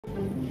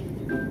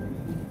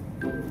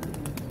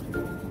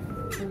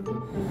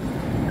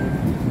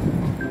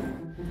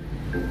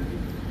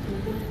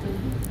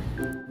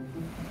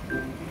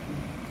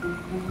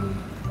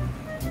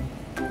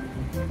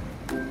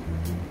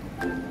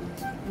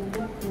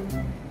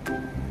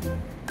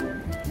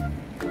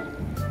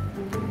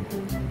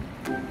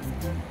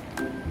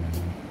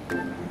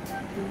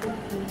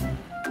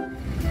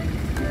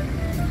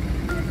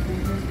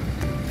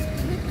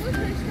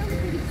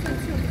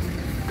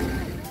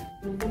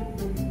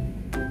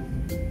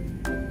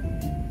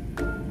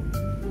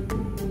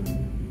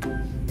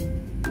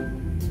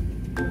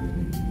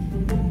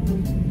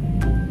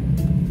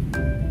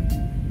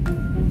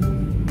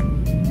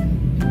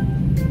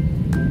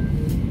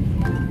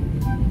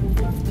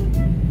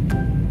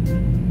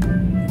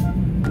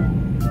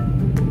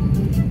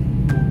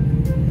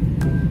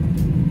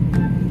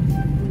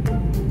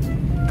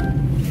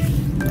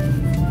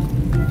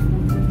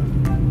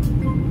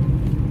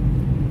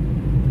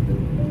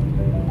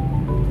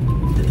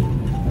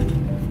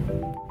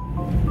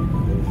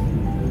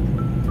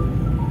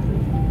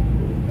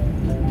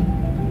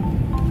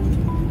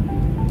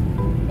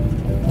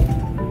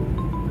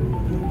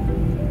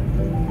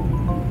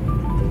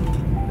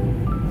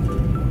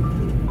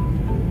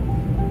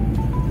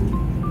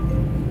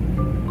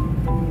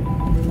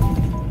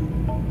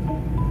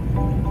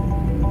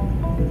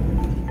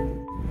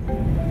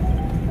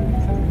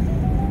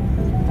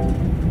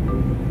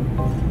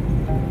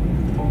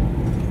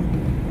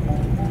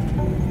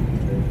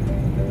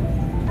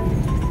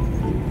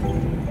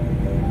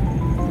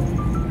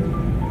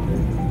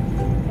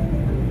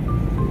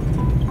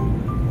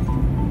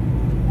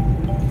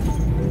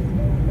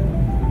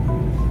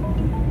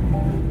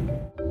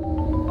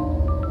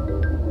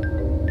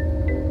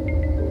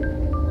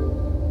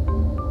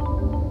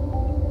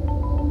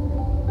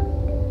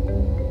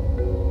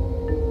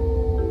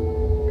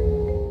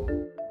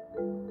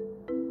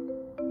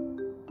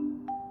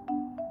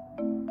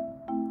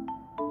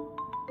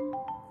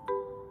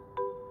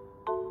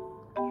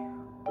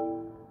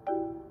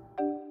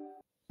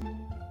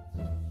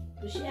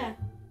Lucia.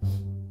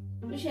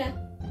 Lucia.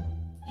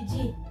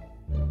 Iji.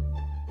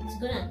 Let's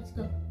go na. Let's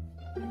go.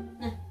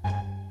 Na.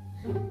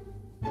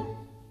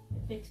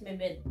 Fix my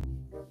bed.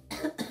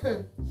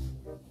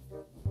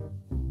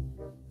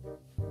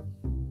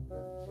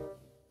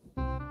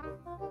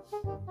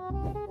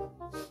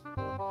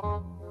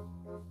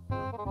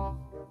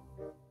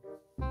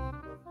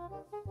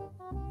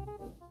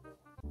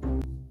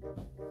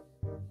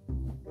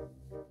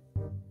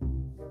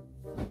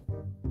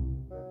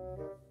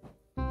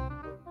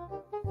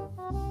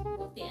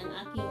 Ang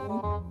aking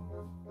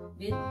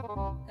bed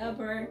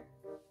cover.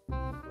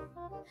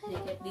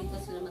 Kahit dito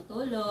sila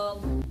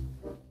matulog.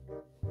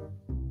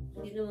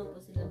 Hindi naman po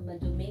sila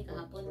madumi.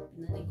 Kahapon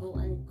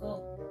pinaliguan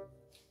ko.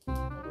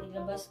 Pag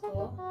ilabas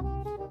ko,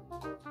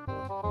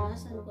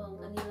 nasan ko ang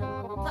kanilang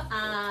mga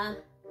paa.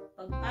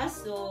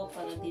 Pagpasok,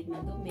 para di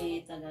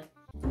madumi.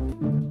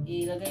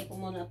 Ilagay ko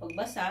muna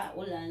pagbasa,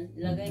 ulan.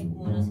 Ilagay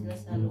ko muna sila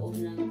sa loob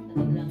ng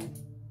kanilang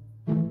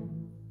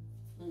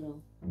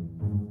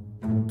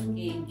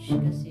cage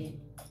kasi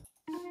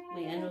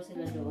may ano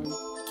sila doon,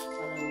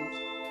 parang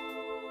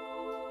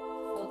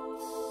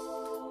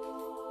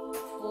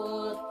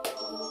foot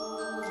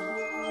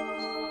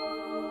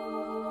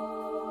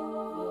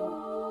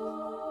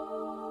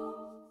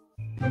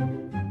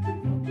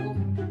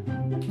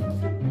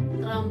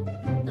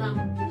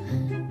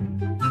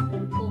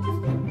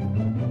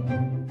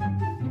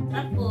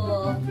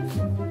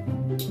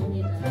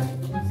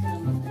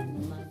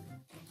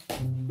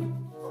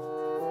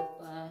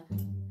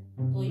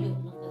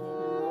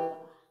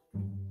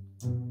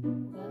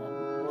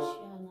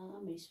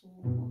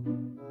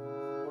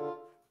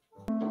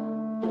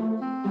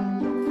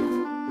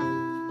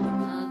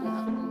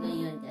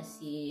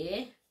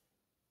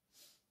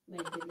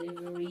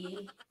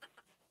delivery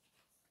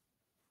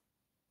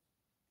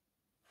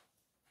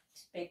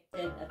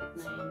expected at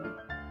 9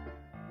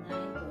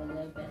 to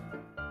 11.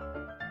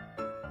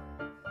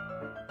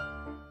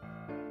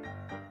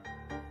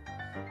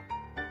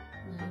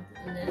 9 to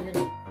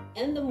 11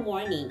 in the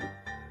morning.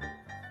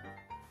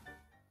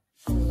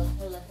 Hello,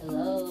 hello,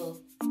 hello.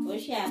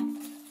 Where's siya?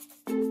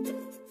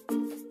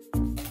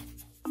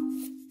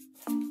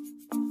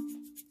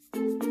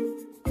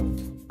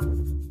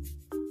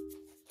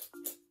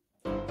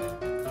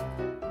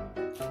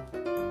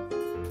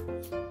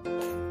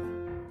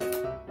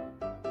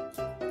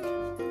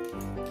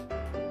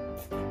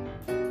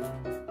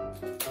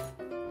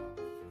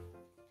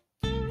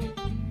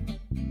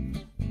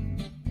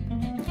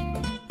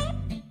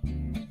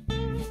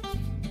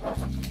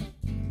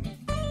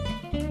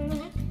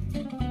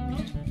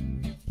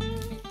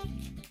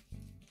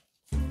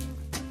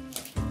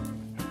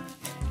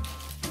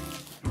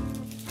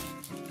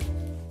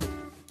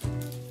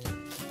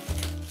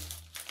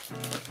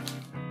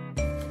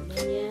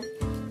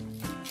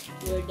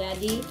 Your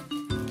daddy,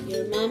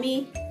 your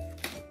mommy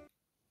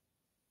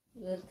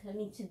will come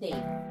in today.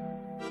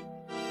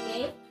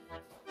 Okay?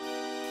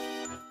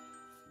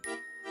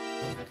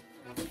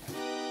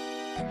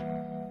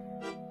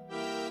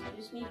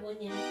 Excuse me,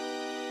 Bonya.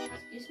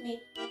 Excuse me.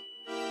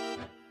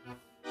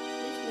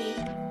 Excuse me.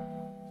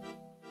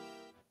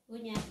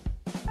 Bonya.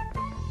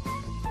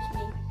 Excuse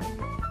me.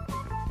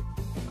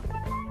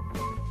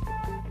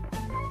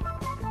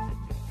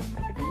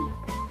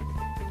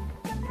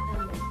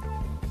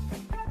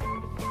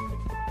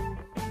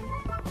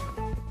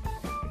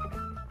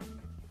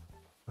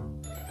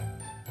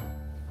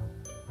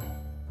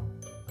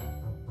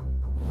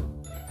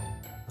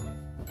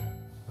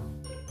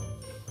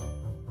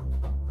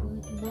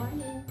 Good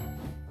morning,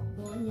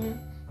 Bonya.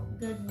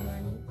 Good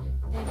morning,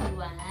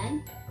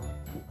 everyone.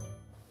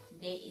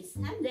 Today is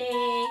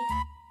Sunday.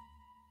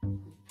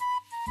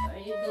 Where are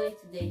you going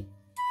today,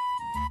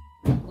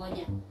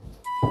 Bonya?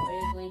 Where are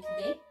you going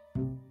today?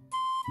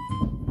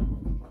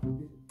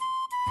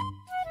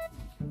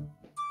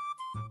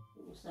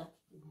 What's up?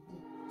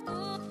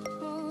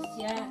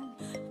 Yeah.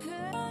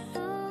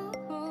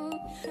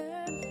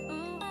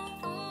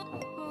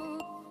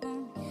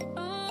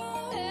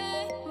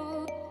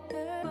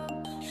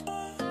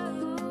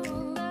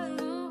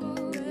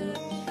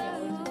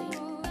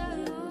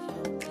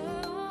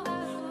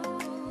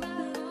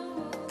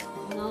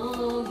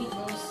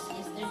 Because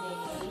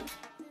yesterday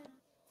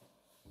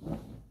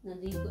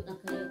naligo na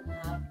kayo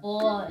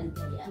kahapon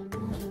kaya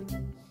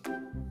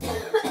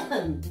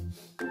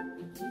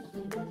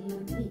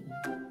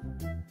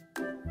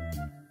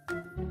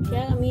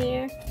siya, come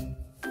here.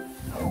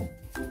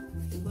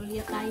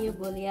 Bolya tayo,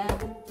 bolya.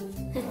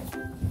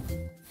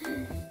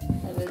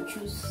 I will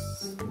choose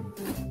some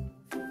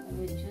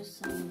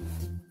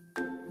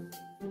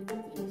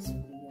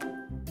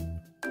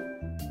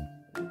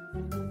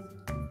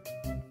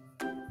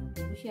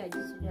siya,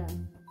 just siya.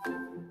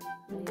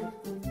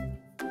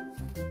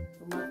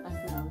 Tumakas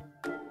na.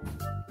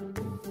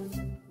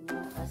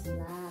 Tumakas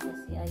na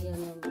kasi ayaw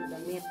niya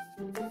magdamit.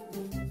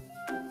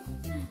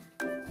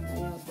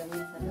 Ayaw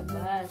magdamit sa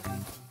labas.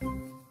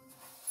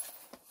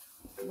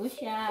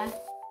 Busya.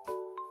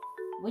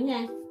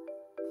 Bunya.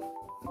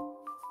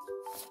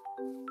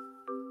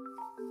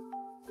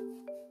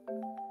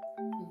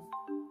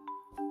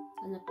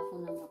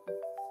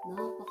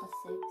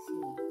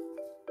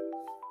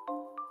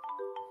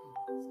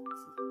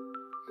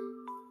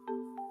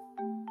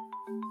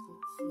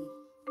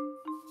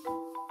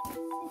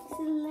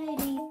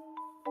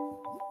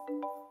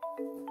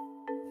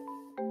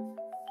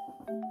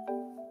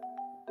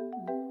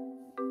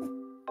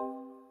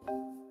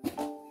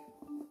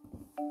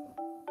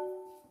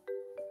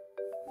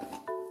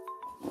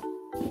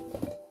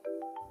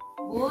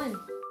 Bun.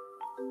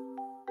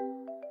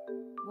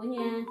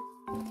 Bunya.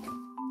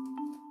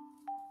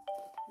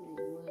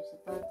 May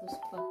sapatos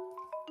pa.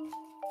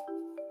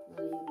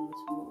 Ayun,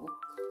 mas muok.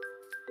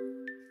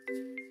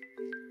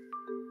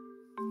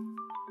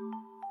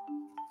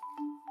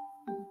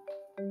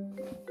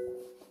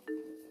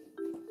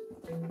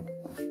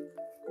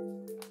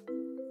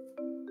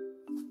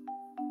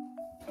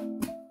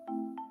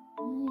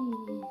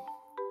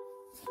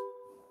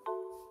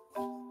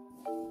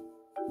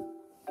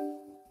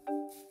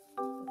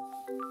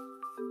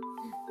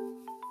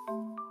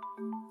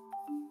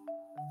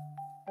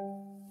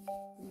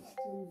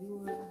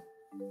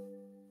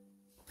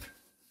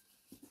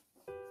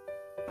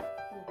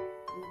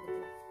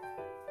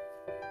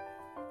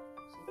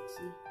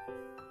 Sexy.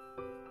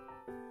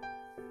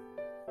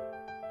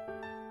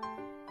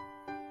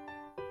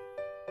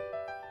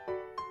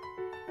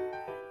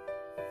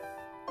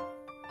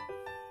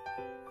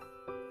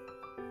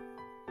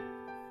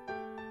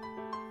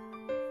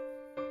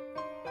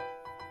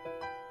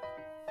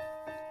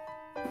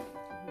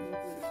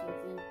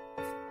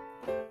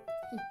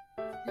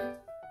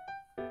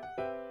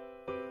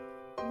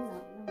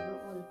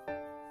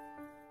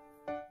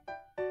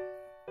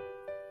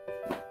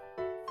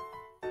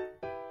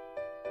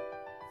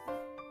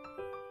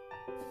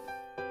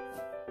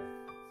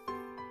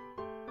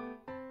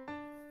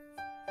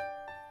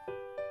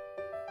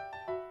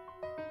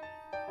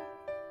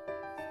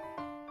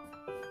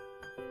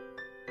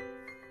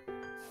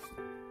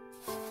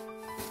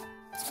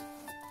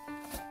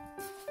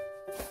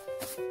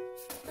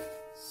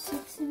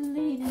 Sexy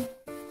lady.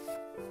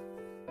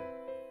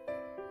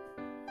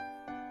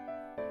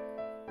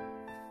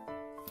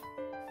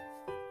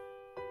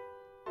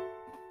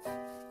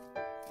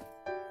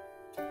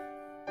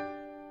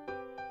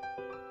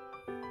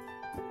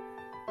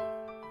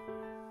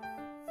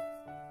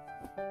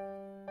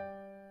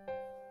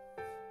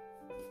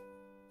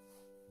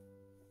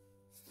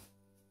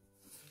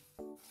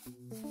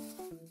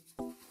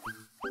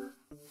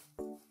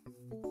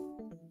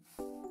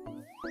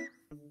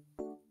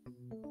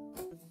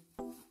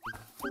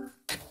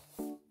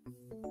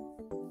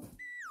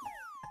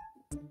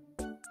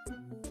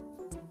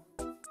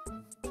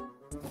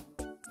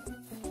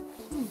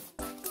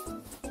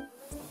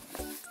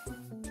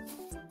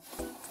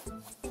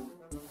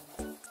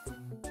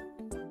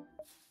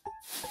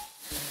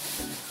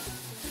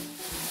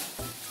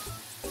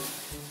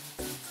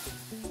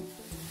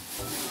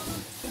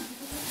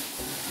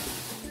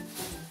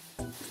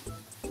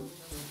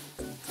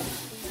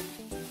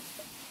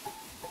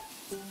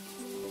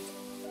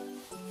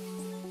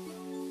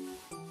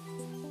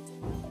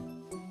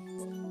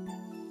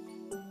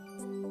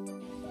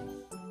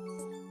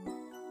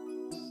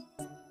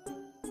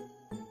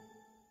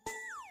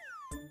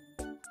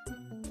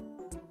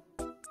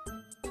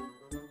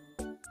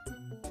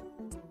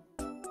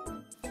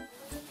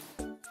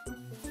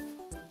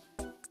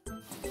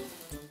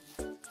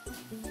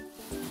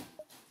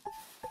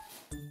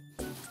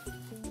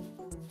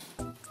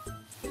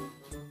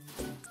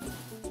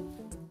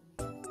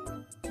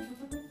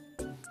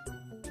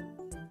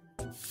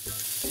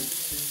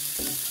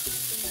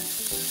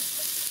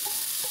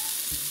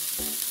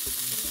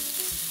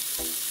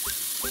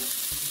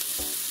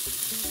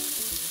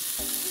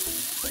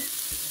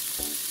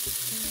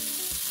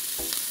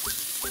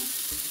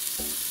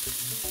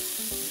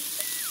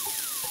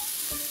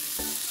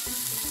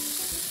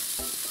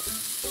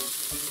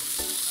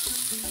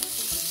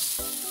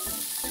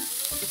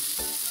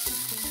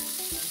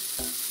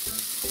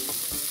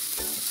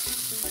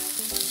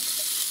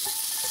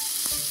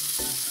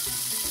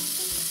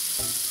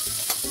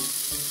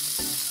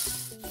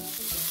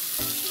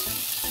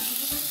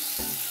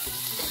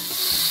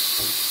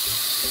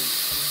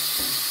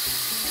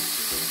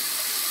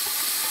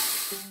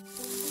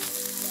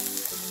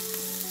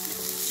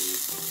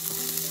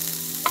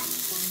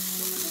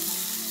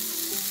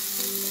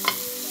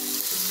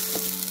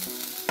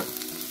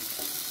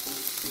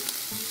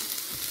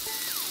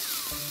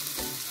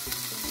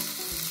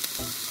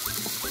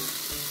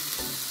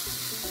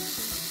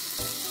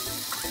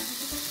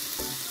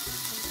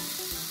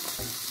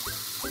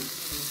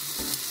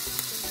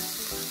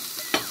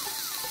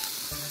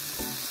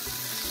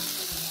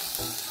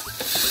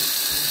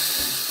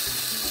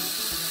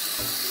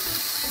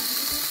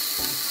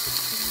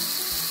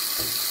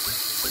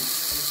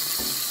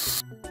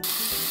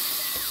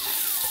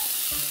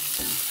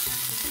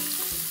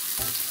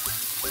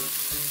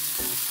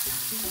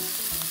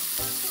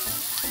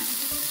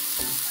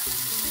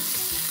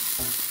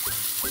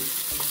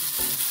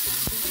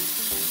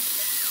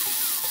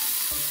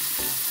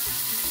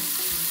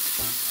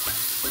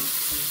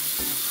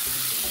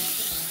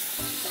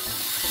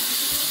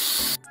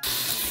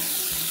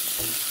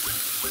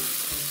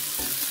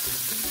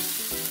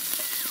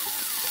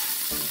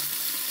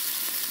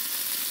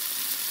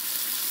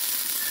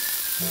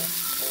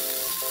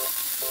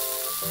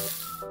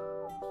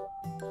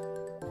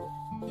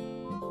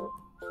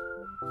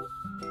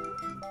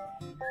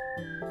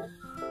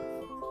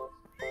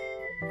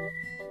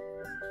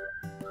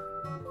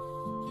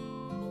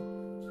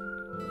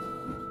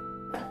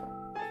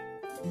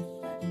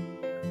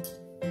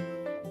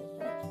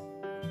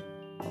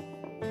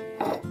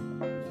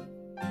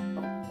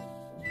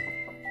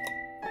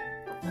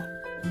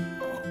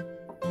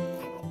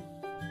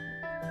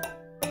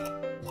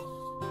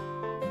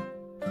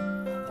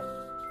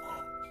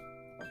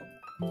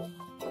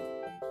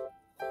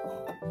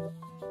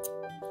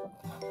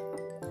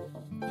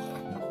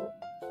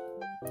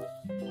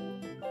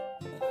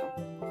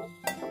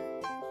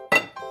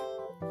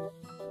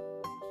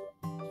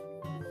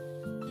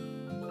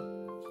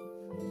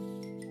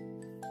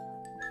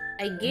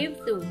 I give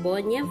to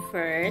Bonya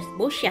first.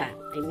 Bosya,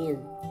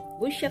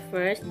 Bosya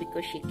first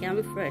because she came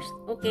first.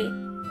 Okay.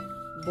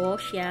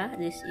 Bosya,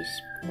 this is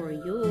for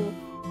you.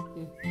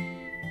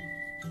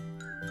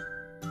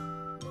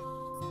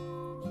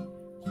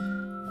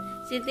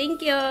 Say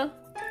thank you.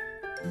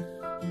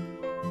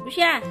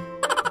 Bosya.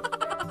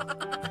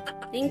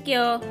 Thank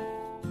you.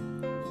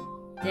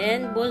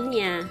 Then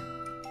Bonya.